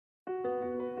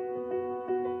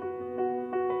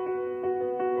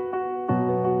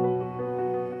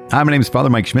Hi, my name is Father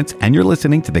Mike Schmitz, and you're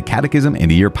listening to the Catechism in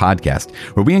a Year podcast,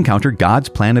 where we encounter God's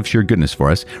plan of sheer goodness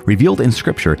for us, revealed in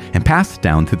Scripture and passed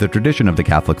down through the tradition of the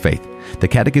Catholic faith. The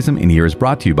Catechism in a Year is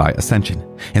brought to you by Ascension.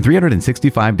 In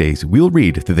 365 days, we'll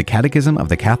read through the Catechism of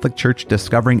the Catholic Church,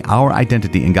 discovering our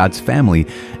identity in God's family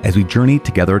as we journey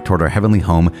together toward our heavenly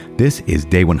home. This is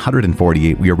day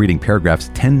 148. We are reading paragraphs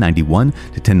 1091 to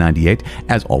 1098.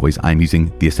 As always, I'm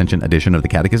using the Ascension edition of the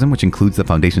Catechism, which includes the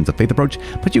Foundations of Faith approach,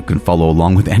 but you can follow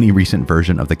along with any recent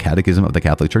version of the Catechism of the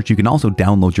Catholic Church. You can also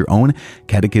download your own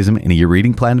Catechism in a Year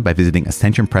reading plan by visiting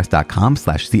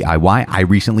ascensionpress.com/CIY. I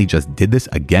recently just did this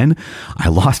again. I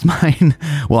lost mine.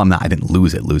 Well, I didn't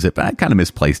lose it, but I kind of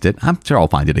misplaced it. I'm sure I'll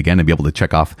find it again and be able to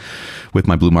check off with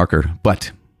my blue marker.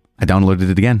 But I downloaded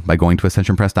it again by going to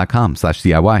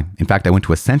ascensionpress.com/CIY. In fact, I went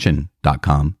to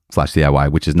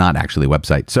ascension.com/CIY, which is not actually a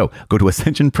website. So go to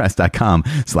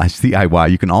ascensionpress.com/CIY.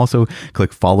 You can also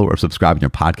click follow or subscribe in your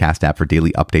podcast app for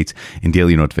daily updates and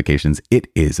daily notifications. It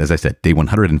is, as I said, day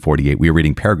 148. We are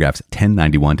reading paragraphs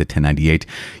 1091 to 1098.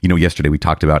 Yesterday we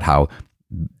talked about how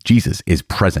Jesus is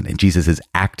present and Jesus is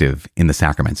active in the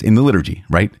sacraments, in the liturgy,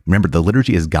 right? Remember, the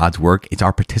liturgy is God's work. It's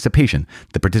our participation,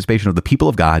 the participation of the people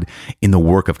of God in the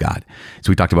work of God.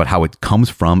 So we talked about how it comes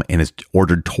from and is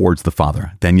ordered towards the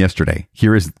Father. Then yesterday,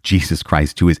 here is Jesus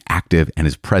Christ who is active and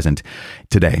is present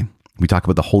today. We talk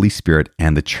about the Holy Spirit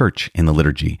and the Church in the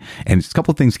liturgy. And just a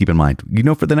couple of things to keep in mind.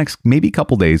 For the next maybe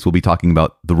couple days, we'll be talking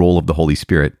about the role of the Holy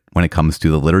Spirit when it comes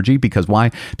to the liturgy. Because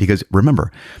why? Because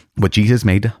remember, what Jesus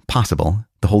made possible,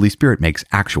 the Holy Spirit makes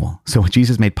actual. So what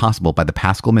Jesus made possible by the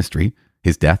Paschal mystery,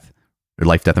 his death, or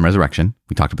life, death, and resurrection,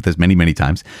 we talked about this many, many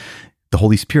times, the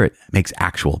Holy Spirit makes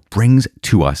actual, brings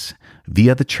to us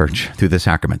via the church through the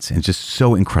sacraments. And it's just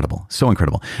so incredible, so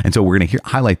incredible. And so we're going to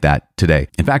highlight that today.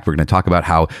 In fact, we're going to talk about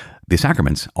how the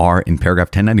sacraments are, in paragraph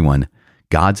 1091,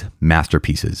 God's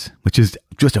masterpieces, which is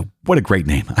just what a great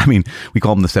name. We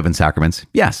call them the seven sacraments,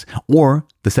 yes, or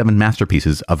the seven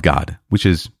masterpieces of God, which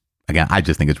is, again, I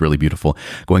just think it's really beautiful.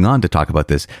 Going on to talk about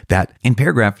this, that in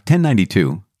paragraph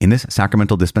 1092, in this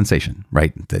sacramental dispensation,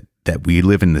 right, that we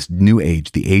live in this new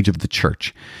age, the age of the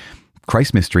church,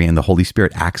 Christ's mystery and the Holy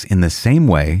Spirit acts in the same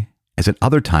way as at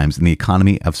other times in the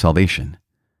economy of salvation,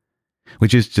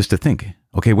 which is just to think,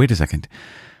 okay, wait a second.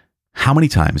 How many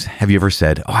times have you ever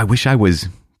said, I wish I was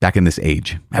back in this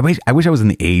age. I wish I was in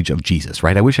the age of Jesus,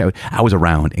 right? I wish I was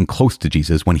around and close to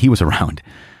Jesus when he was around.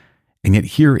 And yet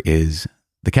here is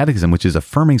the Catechism, which is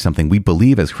affirming something we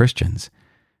believe as Christians,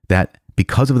 that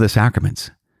because of the sacraments,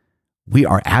 we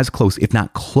are as close, if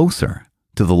not closer,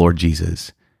 to the Lord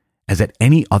Jesus as at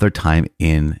any other time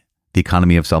in the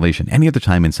economy of salvation, any other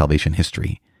time in salvation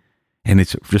history. And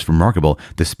it's just remarkable.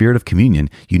 The Spirit of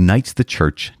communion unites the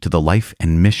church to the life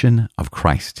and mission of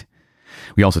Christ.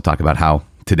 We also talk about how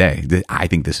today, I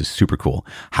think this is super cool,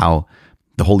 how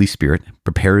the Holy Spirit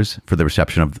prepares for the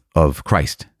reception of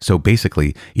Christ. So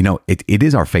basically, it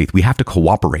is our faith. We have to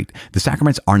cooperate. The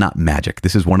sacraments are not magic.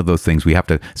 This is one of those things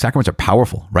sacraments are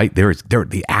powerful, right? They're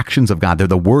the actions of God. They're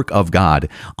the work of God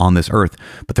on this earth,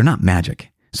 but they're not magic.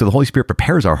 So the Holy Spirit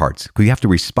prepares our hearts because we have to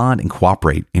respond and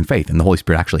cooperate in faith. And the Holy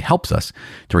Spirit actually helps us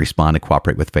to respond and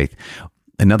cooperate with faith.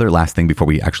 Another last thing before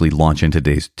we actually launch into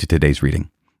today's reading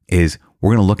is we're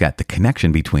going to look at the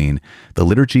connection between the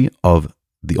liturgy of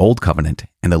the Old Covenant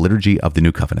and the liturgy of the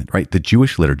New Covenant, right? The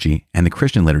Jewish liturgy and the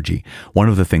Christian liturgy. One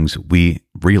of the things we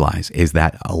realize is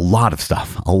that a lot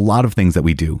of things that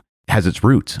we do has its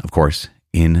roots, of course,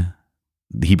 in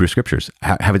the Hebrew scriptures,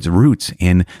 have its roots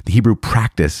in the Hebrew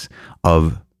practice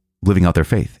of living out their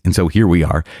faith. And so here we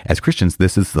are as Christians.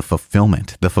 This is the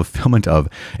fulfillment of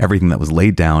everything that was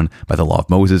laid down by the law of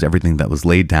Moses, everything that was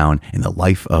laid down in the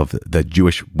life of the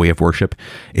Jewish way of worship.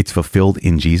 It's fulfilled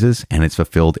in Jesus and it's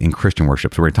fulfilled in Christian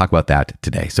worship. So we're going to talk about that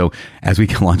today. So as we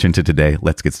launch into today,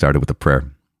 let's get started with a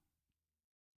prayer.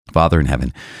 Father in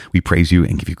heaven, we praise you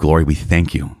and give you glory. We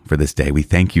thank you for this day. We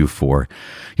thank you for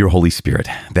your Holy Spirit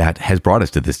that has brought us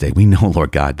to this day. We know,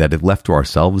 Lord God, that if left to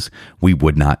ourselves, we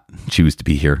would not choose to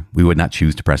be here. We would not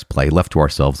choose to press play. Left to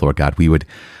ourselves, Lord God, we would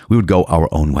go our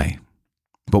own way.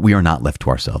 But we are not left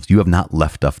to ourselves. You have not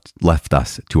left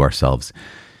us to ourselves.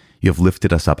 You have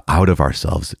lifted us up out of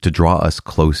ourselves to draw us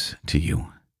close to you.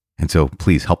 And so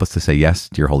please help us to say yes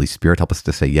to your Holy Spirit. Help us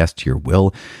to say yes to your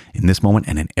will in this moment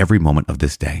and in every moment of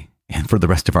this day and for the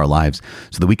rest of our lives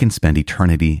so that we can spend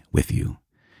eternity with you.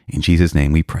 In Jesus'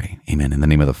 name we pray. Amen. In the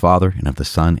name of the Father and of the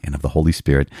Son and of the Holy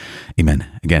Spirit. Amen.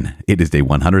 Again, it is day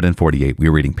 148. We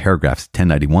are reading paragraphs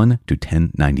 1091 to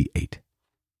 1098.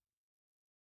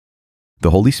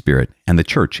 The Holy Spirit and the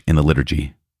Church in the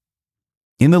Liturgy.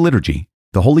 In the liturgy,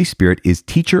 the Holy Spirit is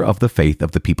teacher of the faith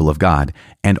of the people of God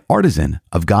and artisan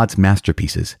of God's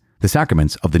masterpieces, the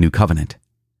sacraments of the new covenant.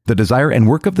 The desire and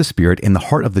work of the Spirit in the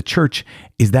heart of the church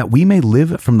is that we may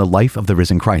live from the life of the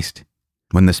risen Christ.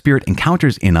 When the Spirit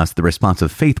encounters in us the response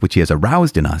of faith which he has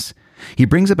aroused in us, he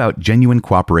brings about genuine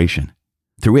cooperation.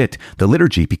 Through it, the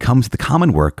liturgy becomes the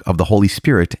common work of the Holy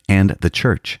Spirit and the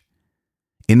church.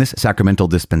 In this sacramental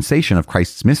dispensation of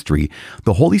Christ's mystery,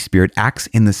 the Holy Spirit acts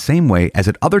in the same way as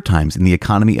at other times in the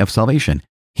economy of salvation.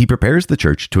 He prepares the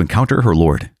church to encounter her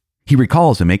Lord. He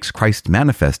recalls and makes Christ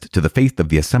manifest to the faith of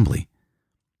the assembly.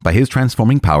 By his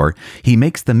transforming power, he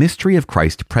makes the mystery of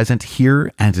Christ present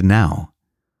here and now.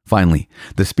 Finally,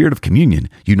 the Spirit of communion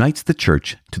unites the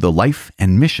church to the life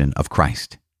and mission of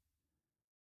Christ.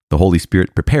 The Holy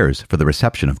Spirit prepares for the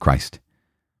reception of Christ.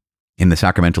 In the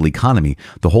sacramental economy,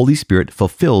 the Holy Spirit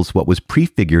fulfills what was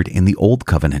prefigured in the Old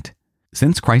Covenant.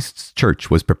 Since Christ's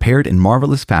church was prepared in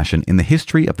marvelous fashion in the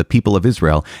history of the people of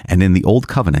Israel and in the Old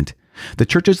Covenant, the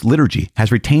church's liturgy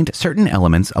has retained certain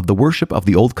elements of the worship of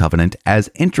the Old Covenant as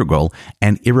integral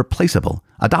and irreplaceable,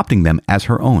 adopting them as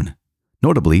her own.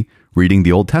 Notably, reading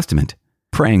the Old Testament,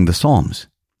 praying the Psalms.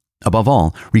 Above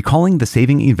all, recalling the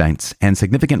saving events and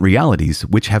significant realities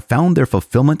which have found their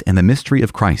fulfillment in the mystery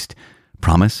of Christ,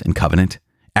 promise and covenant,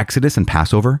 Exodus and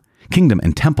Passover, kingdom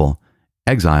and temple,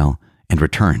 exile and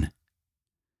return.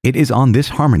 It is on this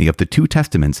harmony of the two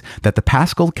testaments that the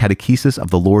Paschal catechesis of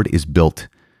the Lord is built,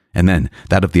 and then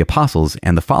that of the apostles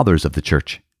and the fathers of the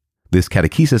church. This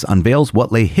catechesis unveils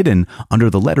what lay hidden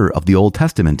under the letter of the Old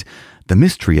Testament, the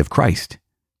mystery of Christ.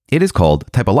 It is called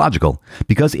typological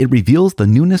because it reveals the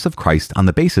newness of Christ on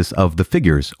the basis of the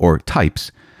figures or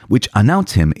types, which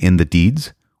announce him in the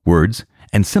deeds, words,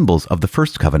 and symbols of the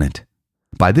first covenant.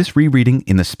 By this rereading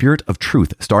in the spirit of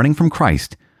truth starting from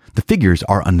Christ, the figures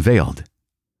are unveiled.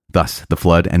 Thus, the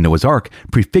flood and Noah's Ark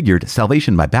prefigured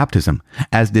salvation by baptism,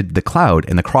 as did the cloud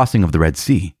and the crossing of the Red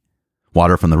Sea.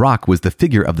 Water from the rock was the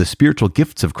figure of the spiritual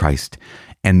gifts of Christ,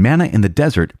 and manna in the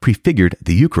desert prefigured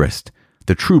the Eucharist,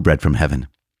 the true bread from heaven.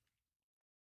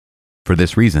 For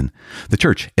this reason, the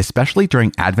Church, especially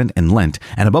during Advent and Lent,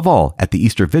 and above all at the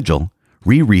Easter Vigil,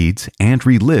 rereads and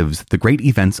relives the great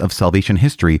events of salvation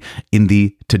history in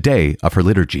the today of her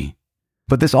liturgy.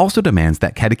 But this also demands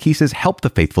that catechesis help the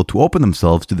faithful to open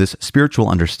themselves to this spiritual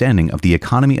understanding of the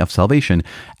economy of salvation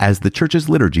as the Church's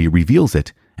liturgy reveals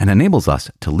it and enables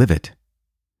us to live it.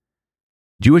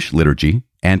 Jewish Liturgy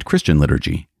and Christian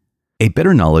Liturgy. A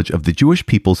better knowledge of the Jewish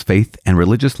people's faith and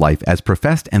religious life as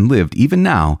professed and lived even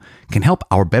now can help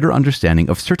our better understanding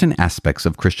of certain aspects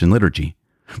of Christian liturgy.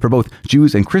 For both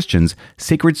Jews and Christians,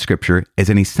 sacred scripture is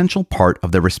an essential part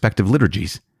of their respective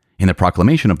liturgies. In the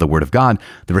proclamation of the Word of God,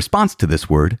 the response to this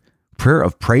Word, prayer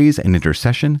of praise and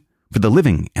intercession for the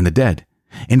living and the dead,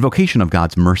 invocation of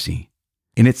God's mercy.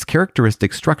 In its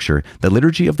characteristic structure, the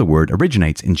liturgy of the Word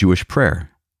originates in Jewish prayer.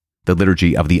 The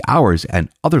liturgy of the hours and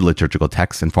other liturgical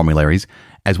texts and formularies,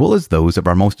 as well as those of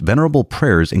our most venerable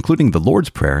prayers, including the Lord's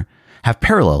Prayer, have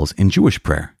parallels in Jewish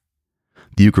prayer.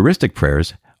 The Eucharistic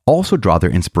prayers also draw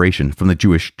their inspiration from the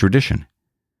Jewish tradition.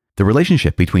 The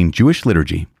relationship between Jewish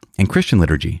liturgy and Christian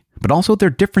liturgy, but also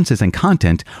their differences in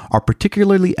content, are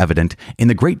particularly evident in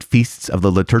the great feasts of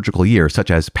the liturgical year, such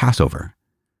as Passover.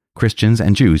 Christians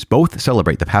and Jews both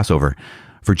celebrate the Passover.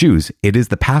 For Jews, it is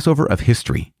the Passover of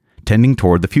history, tending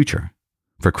toward the future.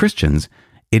 For Christians,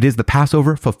 it is the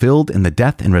Passover fulfilled in the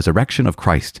death and resurrection of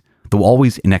Christ, though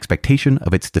always in expectation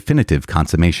of its definitive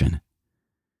consummation.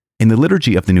 In the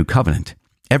liturgy of the New Covenant,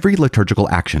 every liturgical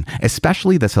action,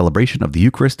 especially the celebration of the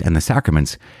Eucharist and the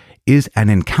sacraments, is an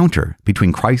encounter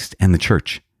between Christ and the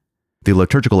Church. The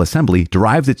liturgical assembly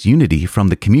derives its unity from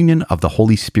the communion of the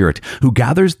Holy Spirit, who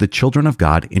gathers the children of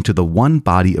God into the one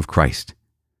body of Christ.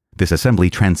 This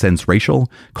assembly transcends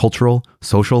racial, cultural,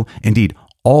 social, indeed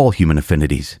all human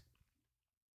affinities.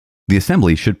 The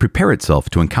assembly should prepare itself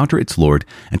to encounter its Lord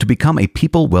and to become a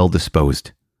people well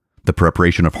disposed. The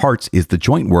preparation of hearts is the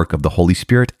joint work of the Holy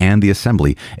Spirit and the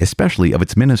assembly, especially of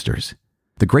its ministers.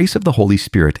 The grace of the Holy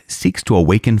Spirit seeks to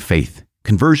awaken faith,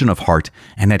 conversion of heart,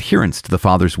 and adherence to the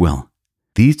Father's will.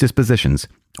 These dispositions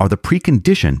are the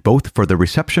precondition both for the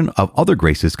reception of other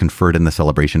graces conferred in the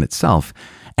celebration itself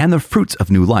and the fruits of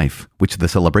new life, which the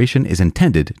celebration is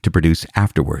intended to produce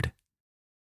afterward.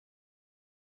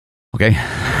 Okay,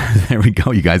 there we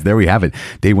go, you guys. There we have it.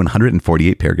 Day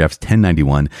 148, paragraphs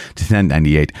 1091 to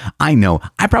 1098. I know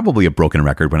I probably have broken a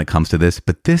record when it comes to this,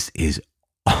 but this is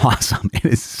awesome. It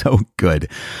is so good.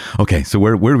 Okay, so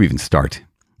where do we even start?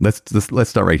 Let's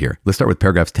start right here. Let's start with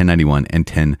paragraphs 1091 and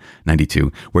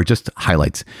 1092, where it just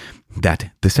highlights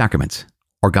that the sacraments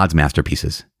are God's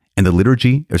masterpieces, And in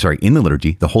the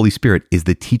liturgy, the Holy Spirit is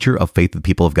the teacher of faith of the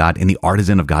people of God and the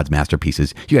artisan of God's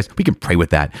masterpieces. You guys, we can pray with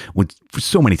that for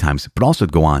so many times, but also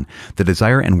go on. The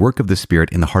desire and work of the Spirit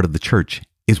in the heart of the church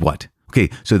is what? Okay,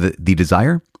 so the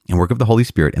desire and work of the Holy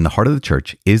Spirit in the heart of the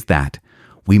church is that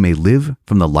we may live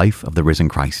from the life of the risen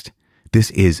Christ.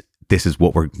 This is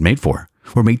what we're made for.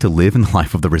 We're made to live in the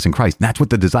life of the risen Christ. And that's what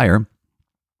the desire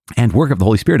and work of the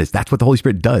Holy Spirit is. That's what the Holy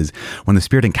Spirit does. When the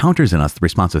Spirit encounters in us the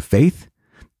response of faith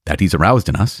that he's aroused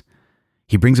in us,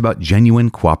 he brings about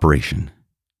genuine cooperation.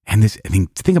 And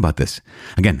think about this.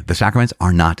 Again, the sacraments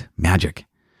are not magic.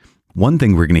 One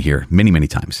thing we're going to hear many, many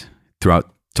times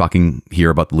throughout talking here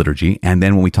about the liturgy, and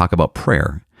then when we talk about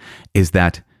prayer, is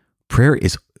that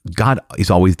God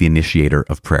is always the initiator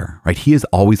of prayer, right? He is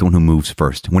always the one who moves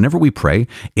first. Whenever we pray,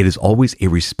 it is always a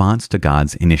response to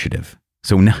God's initiative.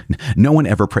 So no one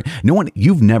ever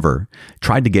you've never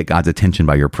tried to get God's attention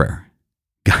by your prayer.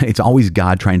 It's always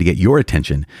God trying to get your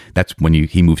attention. That's when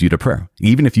he moves you to prayer.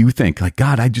 Even if you think like,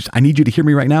 God, I need you to hear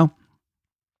me right now.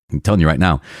 I'm telling you right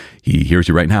now, he hears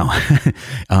you right now.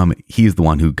 He is the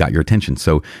one who got your attention.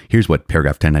 So here's what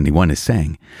paragraph 1091 is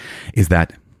saying, is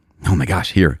that, oh my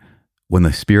gosh, here, when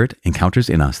the Spirit encounters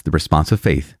in us the response of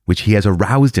faith, which he has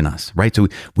aroused in us, right? So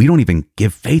we don't even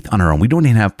give faith on our own. We don't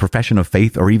even have profession of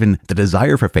faith or even the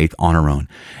desire for faith on our own.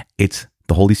 It's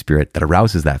the Holy Spirit that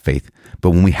arouses that faith.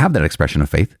 But when we have that expression of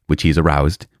faith, which he's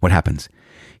aroused, what happens?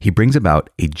 He brings about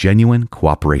a genuine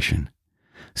cooperation.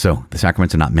 So the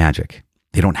sacraments are not magic.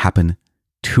 They don't happen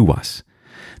to us.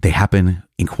 They happen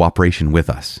in cooperation with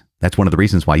us. That's one of the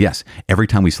reasons why, yes, every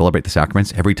time we celebrate the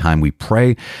sacraments, every time we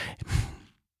pray,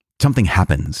 something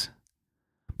happens.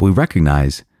 But we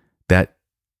recognize that,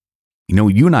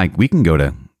 you and I, we can go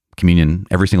to communion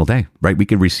every single day, right? We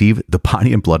could receive the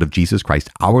body and blood of Jesus Christ,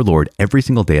 our Lord, every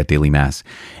single day at daily mass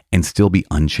and still be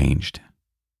unchanged.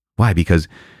 Why? Because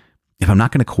if I'm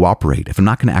not going to cooperate, if I'm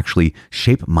not going to actually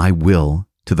shape my will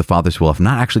to the Father's will, if I'm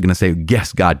not actually going to say,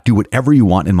 yes, God, do whatever you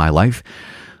want in my life,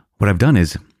 what I've done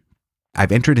is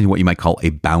I've entered into what you might call a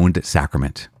bound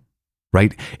sacrament,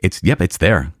 right? It's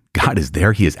there. God is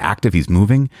there. He is active. He's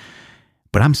moving.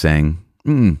 But I'm saying,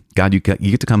 God, you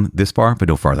get to come this far, but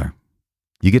no farther.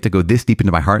 You get to go this deep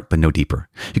into my heart, but no deeper.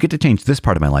 You get to change this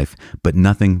part of my life, but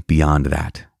nothing beyond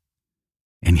that.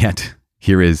 And yet,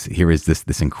 here is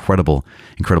this incredible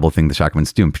thing the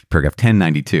sacraments do in paragraph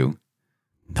 1092.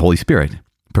 The Holy Spirit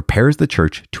prepares the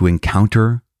church to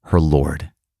encounter her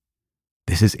Lord.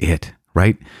 This is it,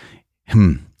 right?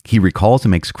 He recalls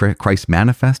and makes Christ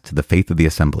manifest to the faith of the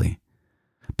assembly.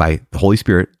 By the Holy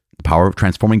Spirit, the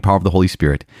transforming power of the Holy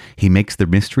Spirit, he makes the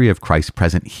mystery of Christ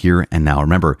present here and now.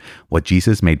 Remember, what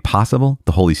Jesus made possible,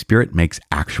 the Holy Spirit makes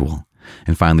actual.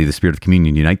 And finally, the Spirit of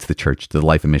communion unites the church to the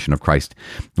life and mission of Christ.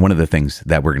 One of the things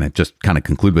that we're going to just kind of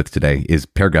conclude with today is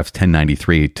paragraphs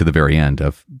 1093 to the very end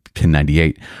of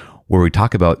 1098, where we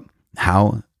talk about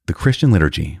how the Christian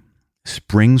liturgy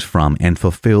springs from and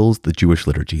fulfills the Jewish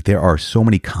liturgy. There are so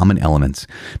many common elements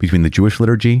between the Jewish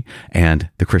liturgy and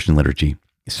the Christian liturgy.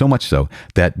 So much so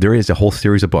that there is a whole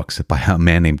series of books by a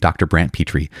man named Dr. Brant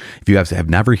Petrie. If you have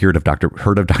never heard of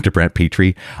Dr. Brant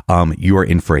Petrie, you are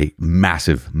in for a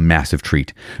massive, massive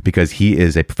treat, because he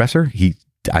is a professor.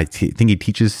 I think he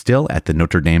teaches still at the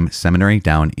Notre Dame Seminary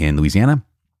down in Louisiana.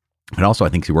 And also I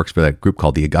think he works for that group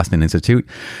called the Augustine Institute.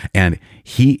 And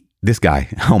this guy,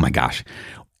 oh my gosh,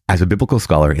 as a biblical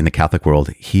scholar in the Catholic world,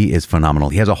 he is phenomenal.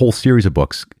 He has a whole series of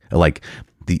books like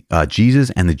the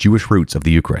Jesus and the Jewish Roots of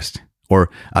the Eucharist, or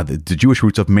the Jewish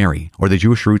roots of Mary, or the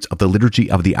Jewish roots of the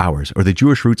Liturgy of the Hours, or the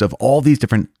Jewish roots of all these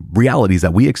different realities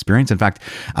that we experience. In fact,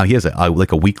 he has a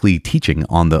weekly teaching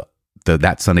on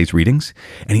that Sunday's readings,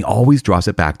 and he always draws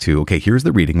it back to, okay, here's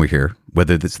the reading we're here,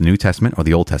 whether it's the New Testament or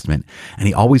the Old Testament, and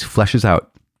he always fleshes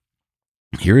out,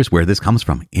 here is where this comes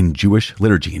from in Jewish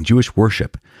liturgy, in Jewish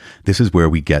worship. This is where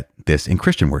we get this in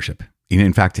Christian worship.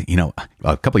 In fact,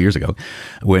 a couple of years ago,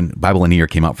 when Bible in a Year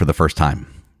came out for the first time,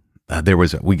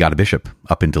 we got a bishop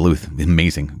up in Duluth.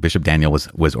 Amazing. Bishop Daniel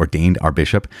was ordained our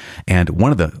bishop. And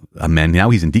one of the men, now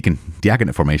he's in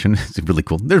diaconate formation. It's really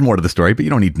cool. There's more to the story, but you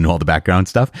don't need to know all the background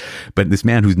stuff. But this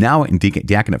man who's now in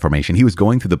diaconate formation, he was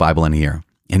going through the Bible in a year.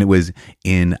 And it was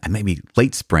in maybe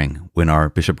late spring when our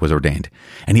bishop was ordained.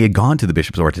 And he had gone to the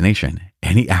bishop's ordination.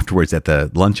 And he afterwards, at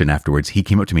the luncheon afterwards, he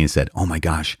came up to me and said, oh my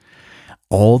gosh,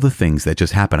 all the things that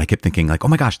just happened, I kept thinking like, oh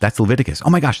my gosh, that's Leviticus. Oh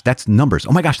my gosh, that's Numbers.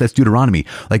 Oh my gosh, that's Deuteronomy.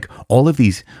 Like all of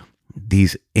these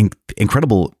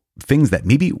incredible things that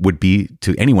maybe would be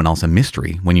to anyone else a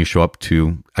mystery when you show up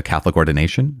to a Catholic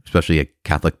ordination, especially a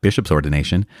Catholic bishop's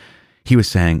ordination. He was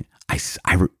saying,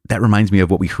 that reminds me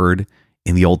of what we heard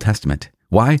in the Old Testament.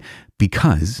 Why?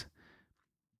 Because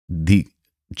the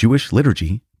Jewish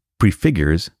liturgy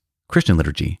prefigures Christian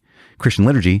liturgy. Christian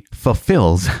liturgy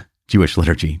fulfills Jewish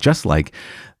liturgy, just like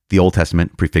the Old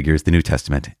Testament prefigures the New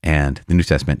Testament and the New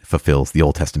Testament fulfills the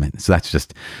Old Testament. So that's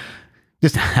just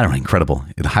I don't know, incredible.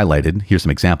 It highlighted, here's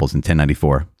some examples in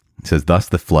 1094. It says, thus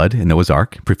the flood in Noah's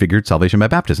Ark prefigured salvation by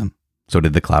baptism. So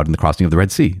did the cloud in the crossing of the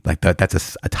Red Sea. Like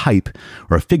that's a type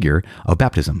or a figure of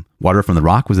baptism. Water from the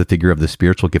rock was a figure of the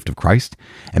spiritual gift of Christ,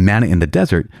 and manna in the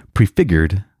desert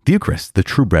prefigured the Eucharist, the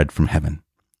true bread from heaven,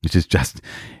 which is just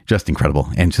incredible.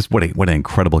 And just what an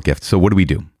incredible gift. So what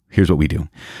do? Here's what we do.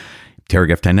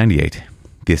 Paragraph 1098.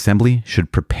 The assembly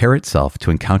should prepare itself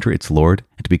to encounter its Lord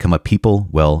and to become a people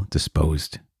well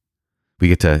disposed. We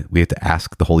get to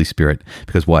ask the Holy Spirit,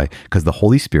 because why? Because the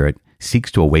Holy Spirit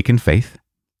seeks to awaken faith,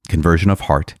 conversion of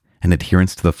heart, and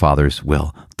adherence to the Father's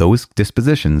will. Those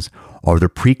dispositions are the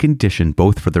precondition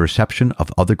both for the reception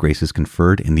of other graces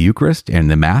conferred in the Eucharist and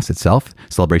the Mass itself,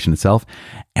 celebration itself,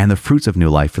 and the fruits of new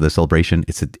life for the celebration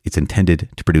it's intended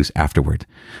to produce afterward.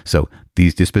 So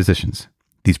these dispositions,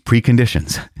 these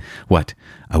preconditions, what?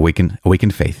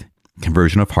 Awakened faith,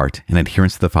 conversion of heart, and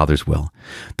adherence to the Father's will.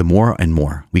 The more and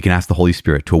more we can ask the Holy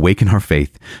Spirit to awaken our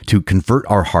faith, to convert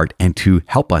our heart, and to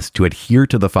help us to adhere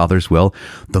to the Father's will,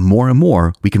 the more and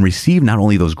more we can receive not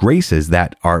only those graces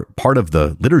that are part of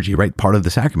the liturgy, right, part of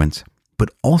the sacraments, but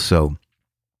also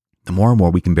the more and more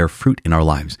we can bear fruit in our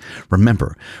lives.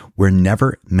 Remember, we're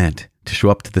never meant to show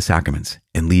up to the sacraments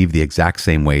and leave the exact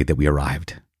same way that we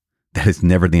arrived. That is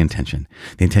never the intention.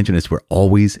 The intention is we're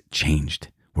always changed.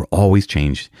 We're always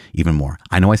changed even more.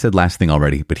 I know I said last thing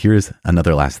already, but here's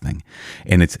another last thing.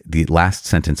 And it's the last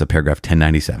sentence of paragraph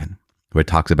 1097, where it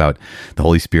talks about the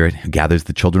Holy Spirit who gathers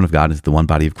the children of God into the one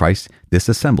body of Christ. This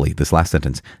assembly, this last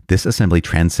sentence, this assembly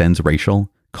transcends racial,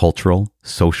 cultural,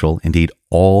 social, indeed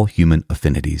all human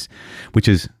affinities, which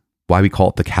is why we call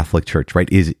it the Catholic Church, right?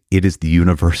 It is the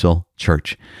universal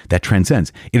church that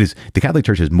transcends. The Catholic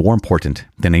Church is more important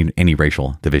than any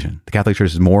racial division. The Catholic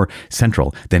Church is more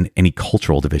central than any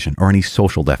cultural division or any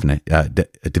social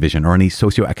division or any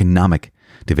socioeconomic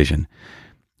division.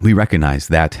 We recognize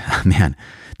that, man,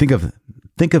 think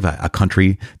of a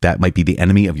country that might be the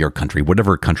enemy of your country,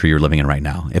 whatever country you're living in right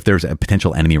now. If there's a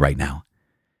potential enemy right now,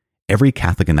 every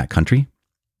Catholic in that country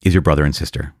is your brother and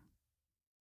sister.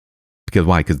 Because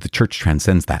why? Because the church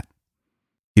transcends that.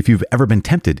 If you've ever been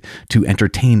tempted to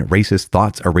entertain racist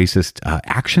thoughts or racist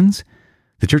actions,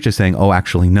 the church is saying, oh,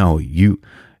 actually, no,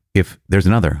 if there's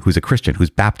another who's a Christian, who's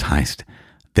baptized,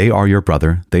 they are your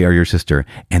brother, they are your sister.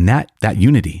 And that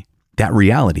unity, that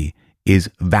reality is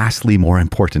vastly more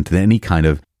important than any kind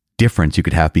of difference you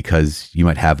could have because you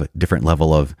might have a different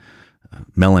level of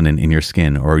melanin in your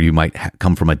skin, or you might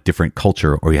come from a different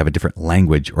culture, or you have a different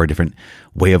language or a different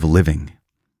way of living.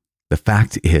 The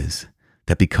fact is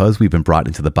that because we've been brought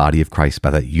into the body of Christ by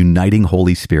the uniting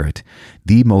Holy Spirit,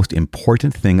 the most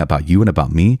important thing about you and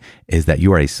about me is that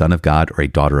you are a son of God or a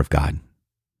daughter of God.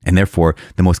 And therefore,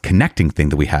 the most connecting thing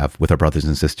that we have with our brothers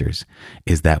and sisters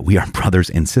is that we are brothers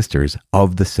and sisters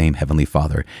of the same Heavenly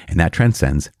Father. And that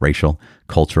transcends racial,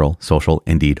 cultural, social,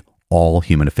 indeed, all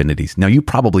human affinities. Now, you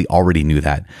probably already knew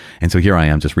that. And so here I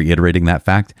am just reiterating that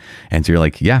fact. And so you're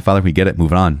like, yeah, Father, we get it,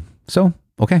 moving on. So,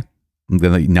 okay.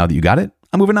 Now that you got it,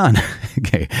 I'm moving on.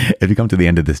 Okay. If you come to the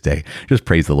end of this day, just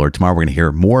praise the Lord. Tomorrow, we're going to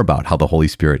hear more about how the Holy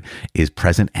Spirit is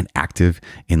present and active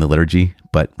in the liturgy.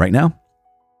 But right now,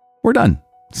 we're done.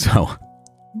 So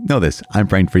know this, I'm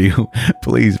praying for you.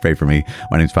 Please pray for me.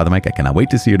 My name is Father Mike. I cannot wait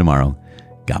to see you tomorrow.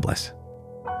 God bless.